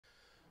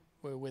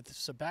We're with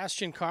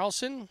Sebastian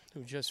Carlsson,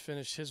 who just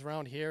finished his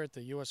round here at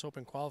the U.S.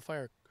 Open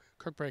qualifier,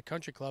 Kirkbride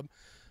Country Club.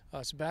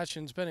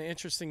 Sebastian, it's been an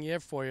interesting year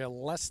for you.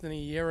 Less than a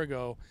year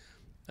ago,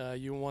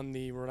 you won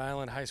the Rhode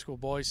Island High School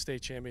Boys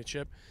State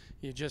Championship.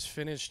 You just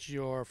finished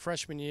your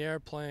freshman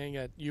year playing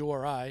at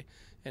URI,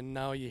 and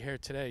now you're here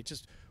today.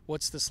 Just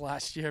what's this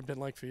last year been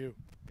like for you?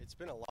 It's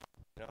been a lot.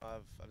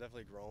 I've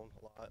definitely grown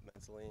a lot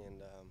mentally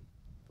and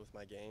with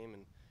my game,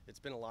 and it's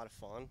been a lot of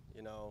fun.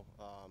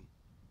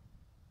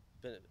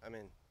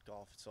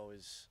 Golf, it's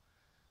always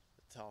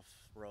a tough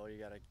road. You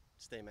got to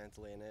stay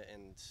mentally in it,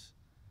 and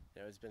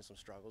it's been some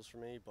struggles for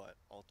me, but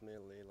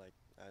ultimately,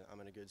 I'm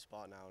in a good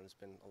spot now, and it's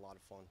been a lot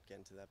of fun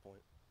getting to that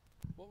point.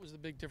 What was the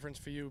big difference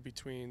for you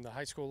between the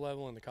high school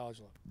level and the college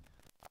level?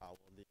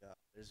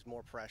 There's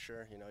more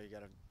pressure. You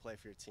got to play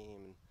for your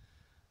team, and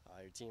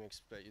your team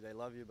they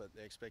love you, but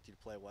they expect you to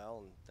play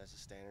well, and that's the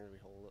standard we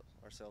hold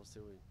ourselves to.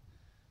 We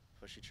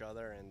push each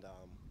other, and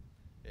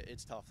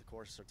it's tough. The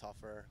courses are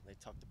tougher. They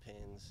tuck the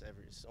pins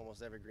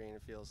almost every green,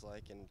 it feels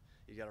like, and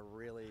you got to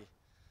really.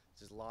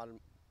 It's a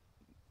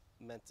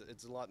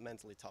lot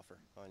mentally tougher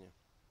on you,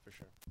 for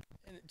sure.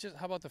 And just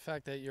how about the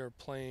fact that you're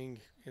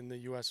playing in the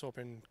U.S.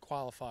 Open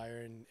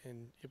qualifier and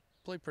you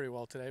played pretty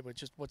well today, but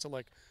just what's it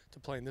like to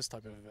play in this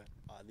type of event?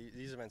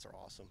 These events are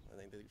awesome. I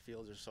think the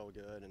fields are so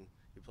good, and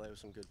you play with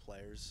some good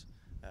players.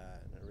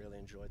 And I really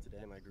enjoyed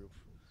today. My group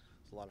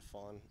was a lot of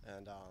fun,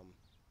 and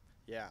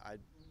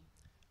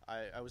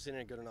I was in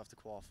it good enough to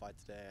qualify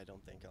today. I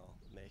don't think I'll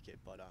make it,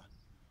 but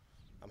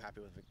I'm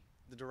happy with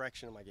the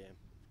direction of my game,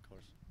 of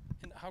course.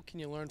 And how can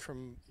you learn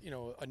from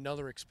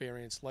another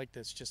experience like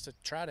this just to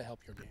try to help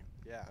your game?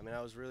 Yeah,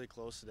 I was really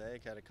close today.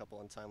 I had a couple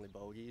untimely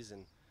bogeys,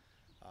 and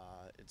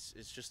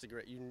it's just a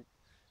great. You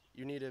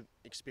need to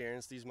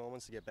experience these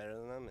moments to get better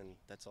than them, and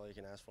that's all you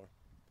can ask for.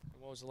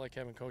 And what was it like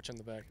having Coach on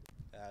the back?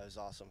 It was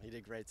awesome. He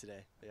did great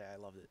today. Yeah, I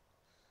loved it.